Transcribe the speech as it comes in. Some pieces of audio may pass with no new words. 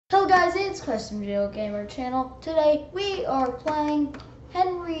Hello guys, it's Carson Video Gamer Channel. Today we are playing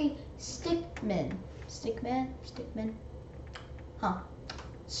Henry Stickman. Stickman? Huh.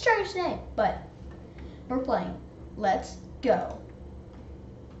 Strange name, but we're playing. Let's go.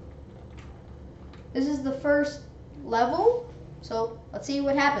 This is the first level, so let's see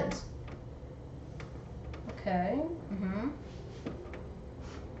what happens. Okay.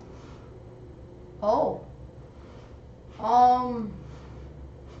 Oh.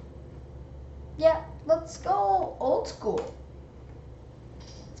 Yeah, let's go old school.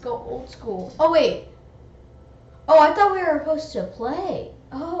 Let's go old school. Oh, wait. Oh, I thought we were supposed to play.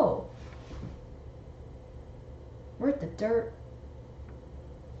 Oh. We're at the dirt.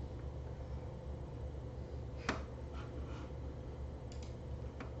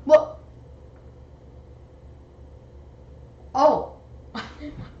 What? Oh.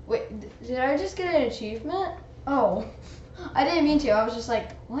 Wait, did I just get an achievement? Oh. I didn't mean to. I was just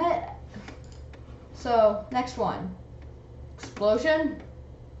like, what? So, next one. Explosion?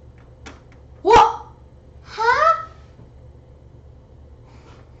 What? Huh?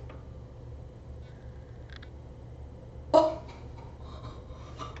 Oh.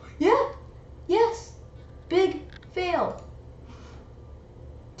 Yeah. Yes. Big fail.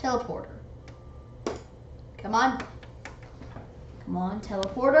 Teleporter. Come on. Come on,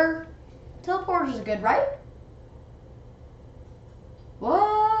 teleporter. Teleporters are good, right? What?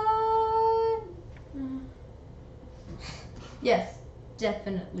 Yes,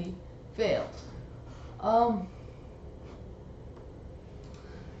 definitely failed.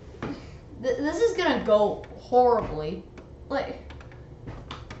 This is gonna go horribly. Like,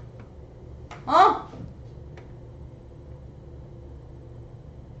 huh?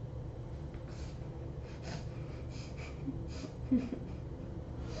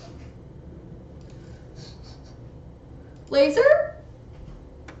 Laser?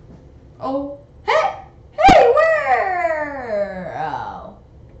 Oh, hey, where? Oh,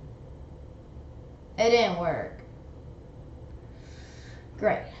 it didn't work.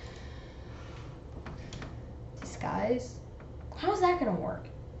 Great. Disguise. How's that gonna work?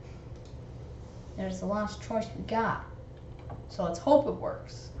 There's the last choice we got, so let's hope it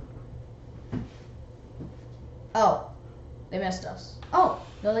works. Oh, they missed us. Oh,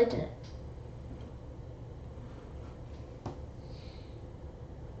 no, they didn't.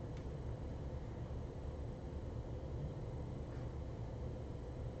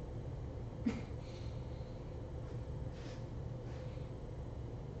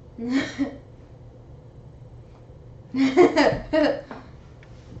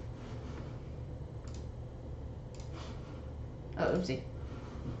 Oh, oopsie.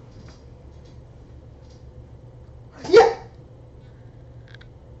 Yeah.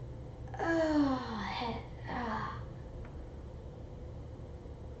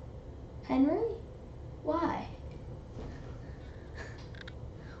 Henry? Why?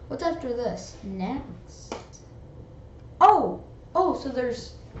 What's after this? Next. Oh, so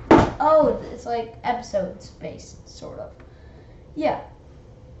there's. Oh, it's like episodes based, sort of. Yeah.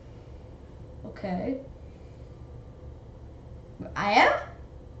 Okay. I am?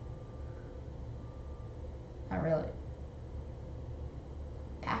 Not really.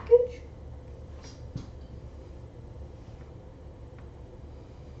 Package?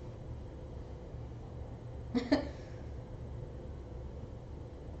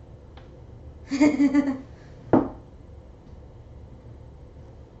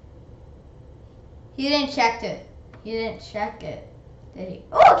 He didn't check it. He didn't check it, did he?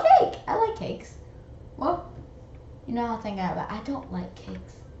 Oh, a cake! I like cakes. Well, you know how I think about it. I don't like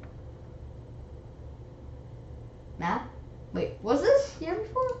cakes. Map? Wait, was this here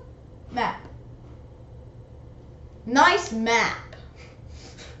before? Map. Nice map.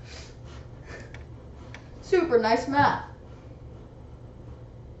 Super nice map.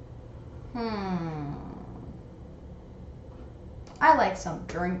 I like some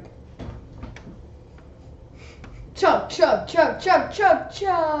drink. Chug, chug, chug, chug, chug,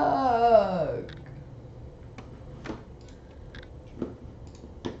 chug.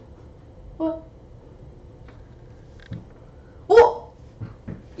 What? Oh!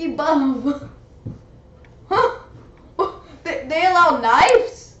 You bum. Huh? They allow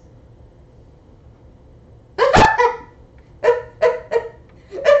knives?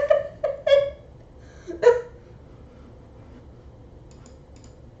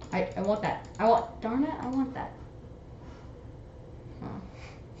 I want that. Darn it, I want that. Huh.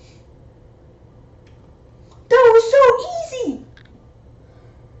 That was so easy!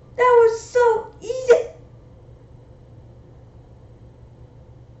 That was so easy!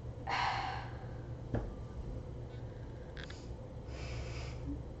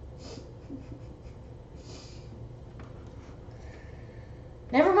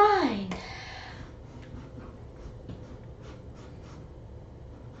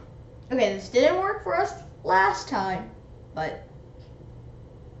 Anyways, didn't work for us last time, but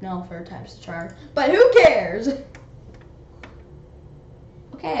no, third time's the charm. But who cares?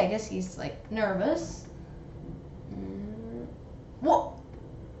 Okay, I guess he's like nervous. Whoa!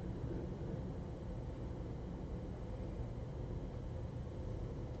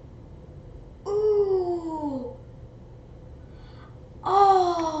 Ooh!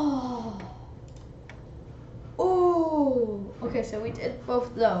 Oh! Ooh! Okay, so we did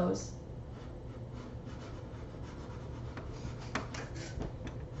both those.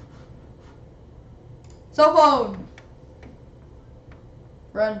 Cell phone!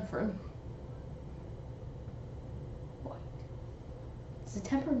 Run from. What?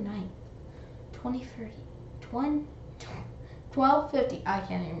 September 9th, 2030. 12:50. I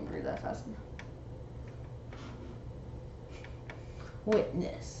can't even read that fast enough.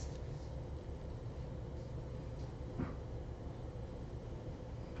 Witness.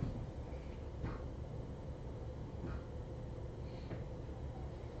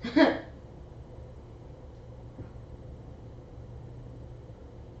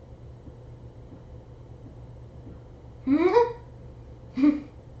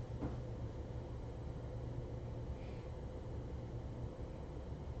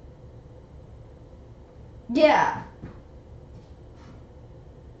 Yeah.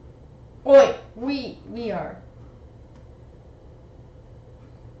 Wait, we are.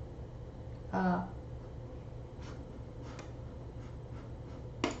 Yeah.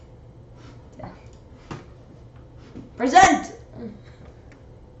 Present.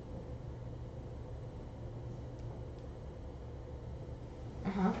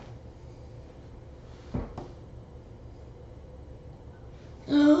 Uh-huh.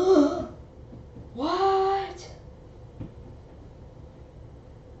 What?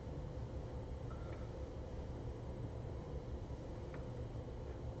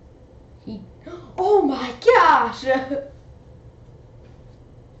 He. Oh my gosh!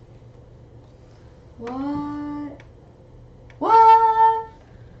 What? What?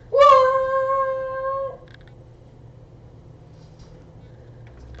 What?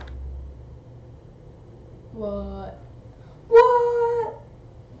 What? What?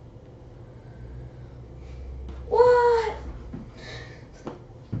 What?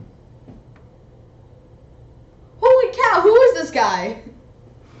 Holy cow, who is this guy?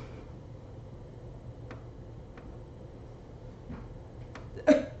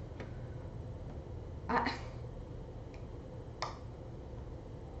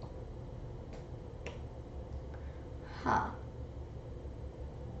 Huh.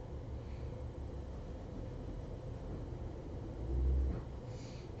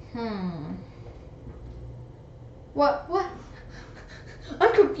 What?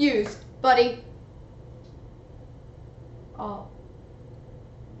 I'm confused, buddy. Oh.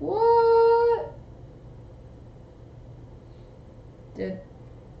 What? Dude.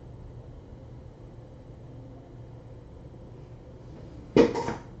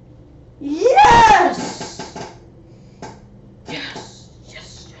 Yes! Yes! Yes,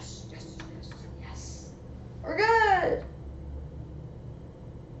 yes, yes, yes, yes. We're good.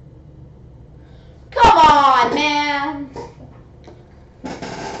 Come on, man.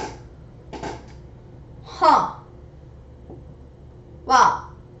 Huh. Wow.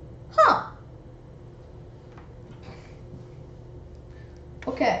 Huh.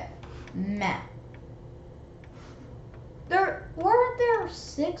 Okay. Map. Weren't there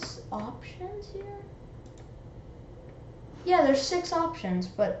 6 options here? Yeah, there's 6 options,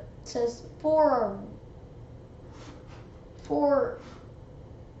 but it says 4.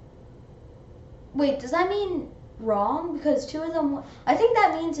 Wait, does that mean wrong? Because 2 of them. I think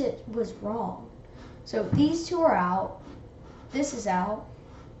that means it was wrong. So these 2 are out. This is out.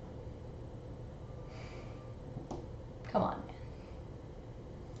 Come on, man.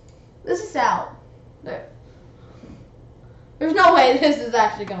 This is out. There's no way this is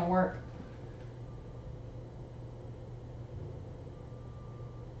actually gonna work.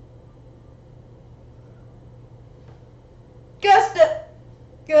 Guessed it.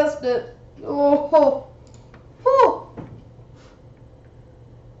 Guessed it. Oh. Oh.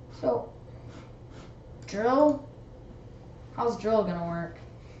 So, drill. How's drill gonna work?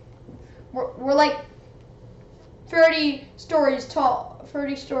 We're like 30 stories tall,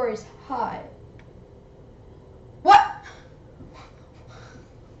 30 stories high. What?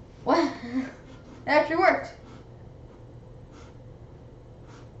 What? It actually worked.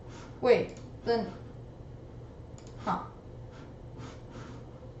 Wait, then, huh?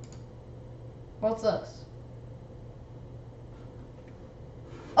 What's this?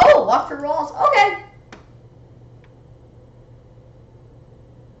 Oh, walk through walls. Okay.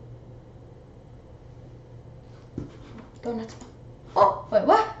 Donuts. Oh, wait,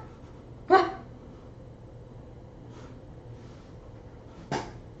 what? What?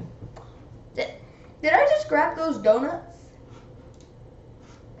 Did I just grab those donuts?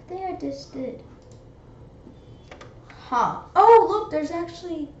 I think I just did. Huh. Oh, look, there's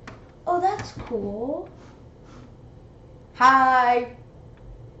actually... Oh, that's cool. Hi.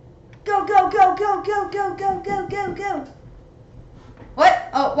 Go, go, go, go, go, go, go, go, go, go. What?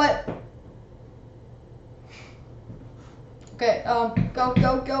 Oh, what? Okay, go,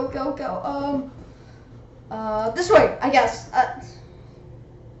 go, go, go, go. This way, I guess.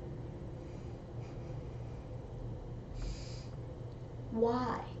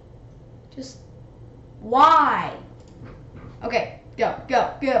 Why? Just why? Okay, go,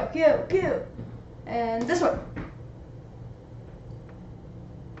 go, go, go, go. And this way.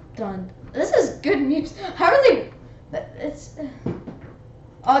 Done. This is good music. How are they? It's.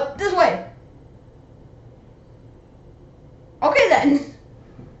 This way. Okay then.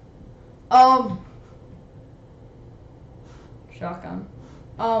 Shotgun.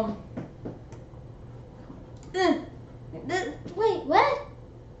 Wait, what?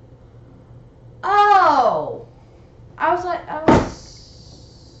 Oh. I was.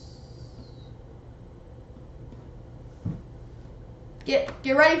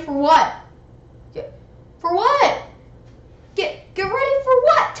 Get ready for what? For what? Get ready for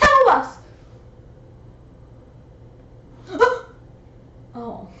what? Tell us.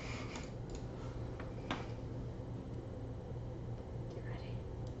 Oh.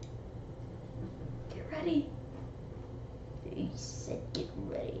 Get ready. He said get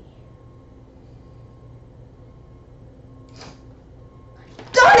ready.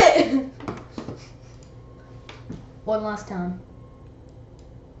 Done it! One last time.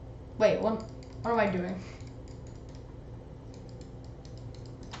 Wait, what am I doing?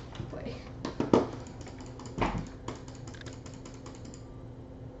 Wait.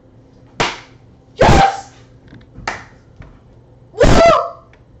 Yes! Woo!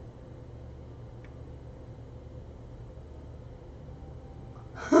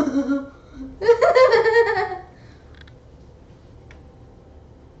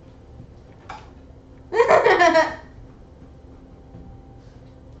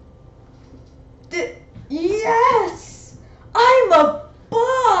 Yes! I'm a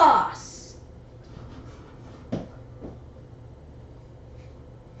boss!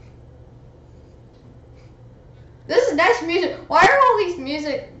 This is nice music. Why are all these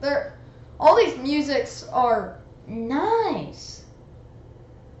music all these musics are nice.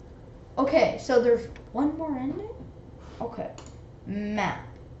 Okay, so there's one more ending? Okay. Map.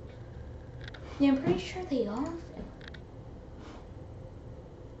 Yeah, I'm pretty sure they are.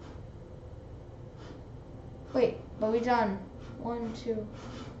 Wait, but we done 1, 2.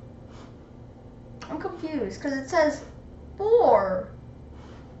 I'm confused because it says 4,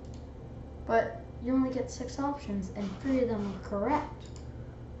 but you only get 6 options and 3 of them are correct.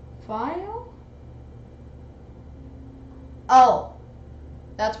 File? Oh,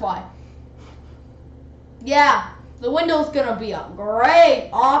 that's why. Yeah, the window's gonna be a great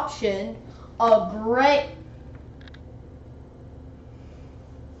option. A great.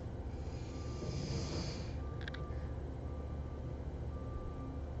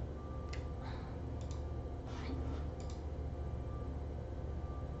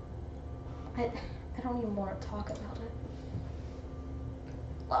 I don't even want to talk about it.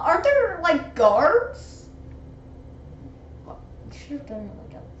 Aren't there like guards? Well, you should have done it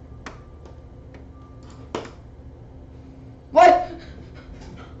like a. What?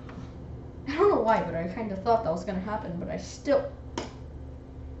 I don't know why, but I kind of thought that was gonna happen, but I still.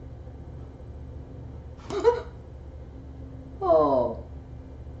 Oh.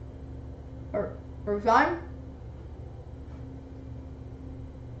 Are we fine?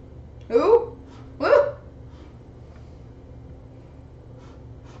 Who? Who?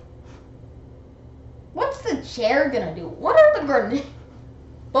 What's the chair gonna do? What are the grenades?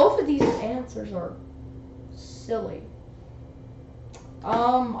 Both of these answers are silly.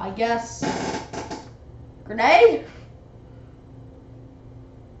 I guess grenade?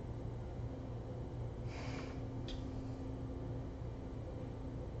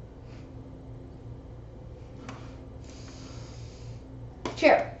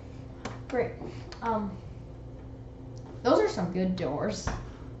 Chair. Great. Those are some good doors.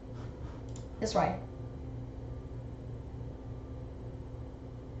 This way.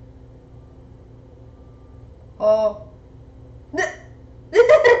 Oh.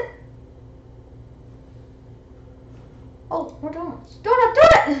 Oh, more donuts.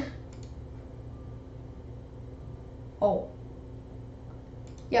 Donut! Oh.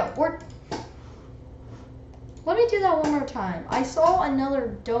 Yeah, let me do that one more time. I saw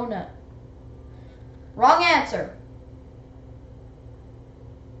another donut. Wrong answer.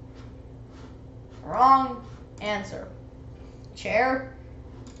 Wrong answer. Chair.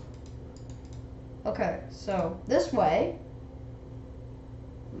 Okay, so this way.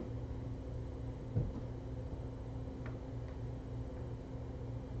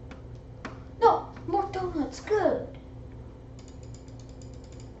 No, more donuts, good.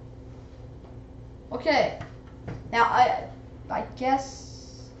 Okay, now I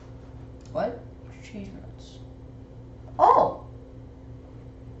guess, what? Achievements. Oh!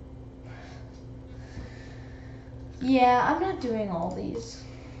 Yeah, I'm not doing all these.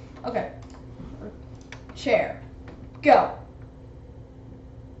 Okay. Chair. Go.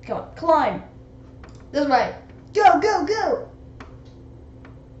 Come on, climb. This way. Go, go, go!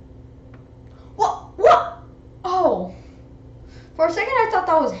 What? What? Oh. For a second I thought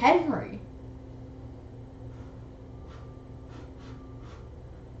that was Henry.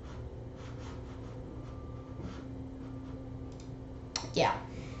 Yeah.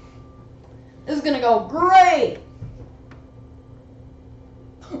 This is gonna go great.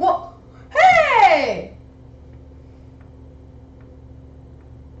 What? Hey!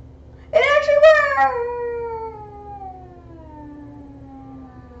 It actually works!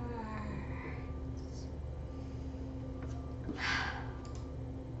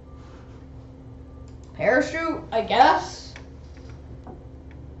 Parachute, I guess?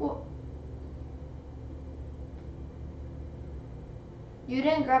 What? You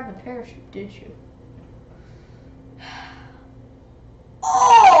didn't grab the parachute, did you?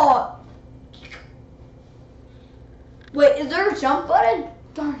 Oh! Wait, is there a jump button?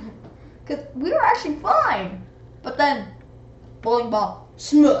 Darn it. Because we were actually fine. But then, bowling ball,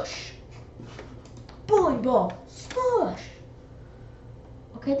 smush. Bowling ball, smush.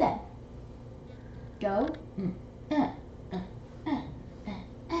 Okay then. Go.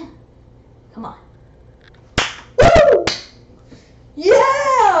 Come on. Woo!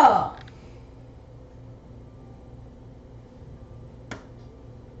 Yeah!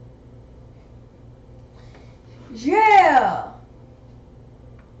 Yeah!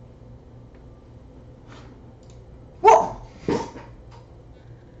 Whoa!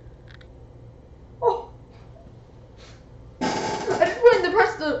 Oh! I just wanted to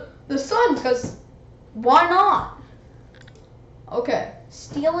press the sun because why not? Okay,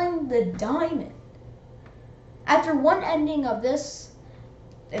 stealing the diamond. After one ending of this,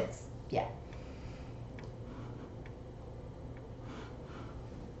 it's, yeah.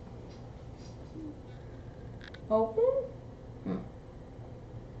 Open?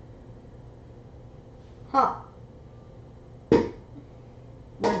 Huh.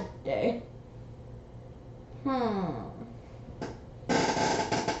 Birthday.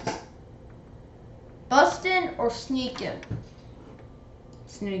 Bustin' or sneaking?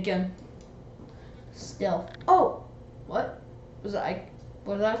 Sneaking. Stealth. Oh! What? Was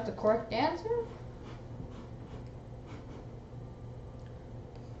that the correct answer?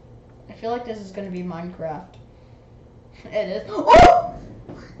 I feel like this is gonna be Minecraft. It is. Oh!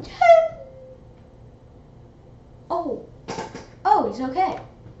 Oh. Oh, he's okay.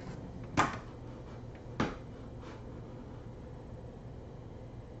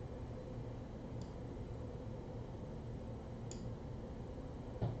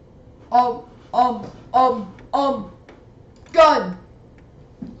 Gun.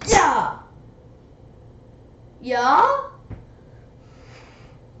 Yeah. Yeah?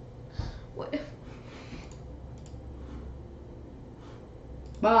 What?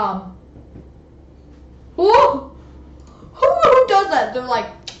 Mom. Who does that? They're like,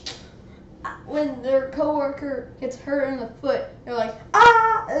 when their coworker gets hurt in the foot, they're like,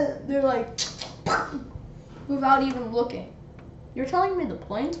 ah! They're like, without even looking. You're telling me the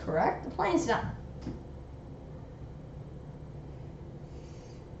plane's correct? The plane's not.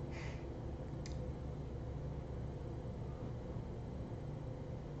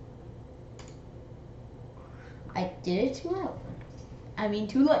 I did it too late. I mean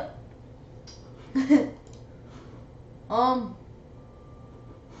too late.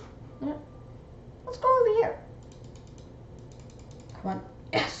 Let's go over here. Come on.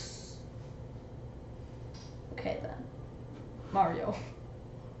 Yes. Okay then. Mario.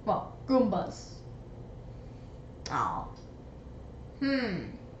 Well, Goombas. Oh.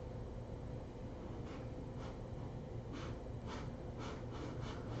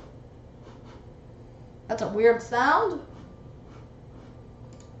 That's a weird sound.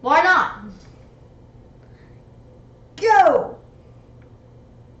 Why not? Go!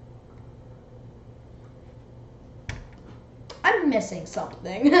 I'm missing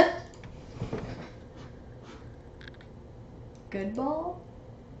something. Good ball?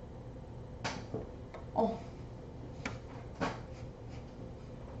 Oh.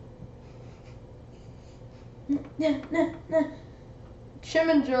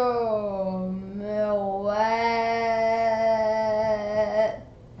 Chimijo Millet.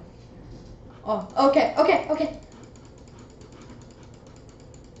 Oh, okay.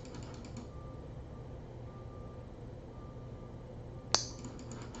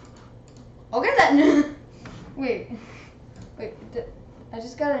 Okay then. Wait, I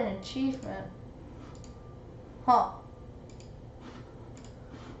just got an achievement. Huh.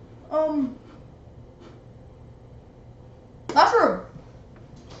 Mushroom.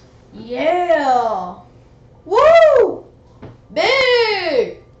 Yeah. Woo!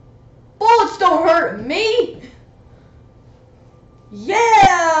 Big! Bullets don't hurt me! Yeah!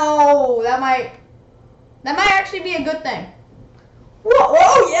 Oh, that might actually be a good thing. Whoa,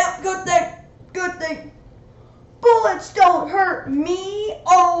 oh yeah, good thing. Bullets don't hurt me.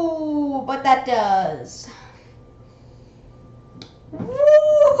 Oh, but that does.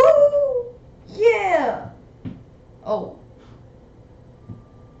 Woohoo! Yeah. Oh.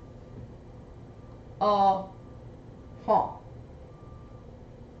 Huh.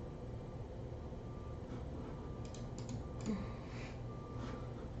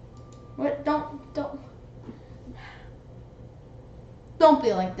 What? Don't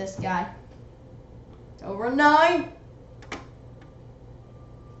be like this guy. It's over 9.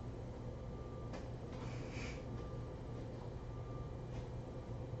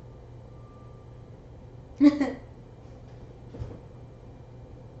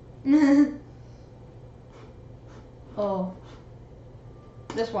 Oh.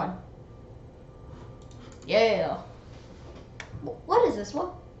 This one. Yeah. What is this one?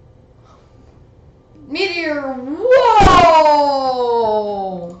 Meteor. Whoa!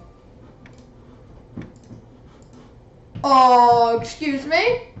 Oh, excuse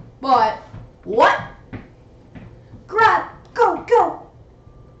me? But what? Grab. Go.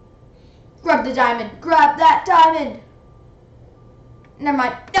 Grab the diamond. Grab that diamond. Never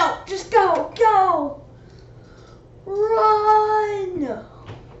mind. No, just go. Run.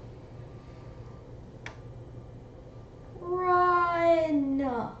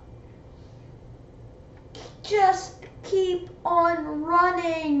 Just keep on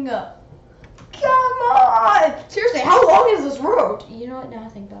running. Come on. Seriously, how long is this road? You know what? Now I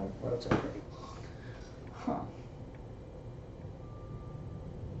think about it, roads are pretty long.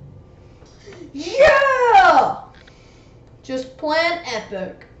 Yeah! Just plain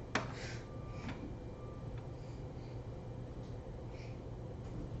epic.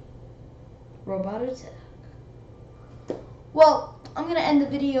 Robot attack. Well, I'm going to end the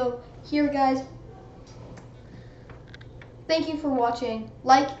video here, guys. Thank you for watching.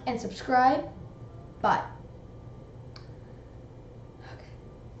 Like and subscribe. Bye.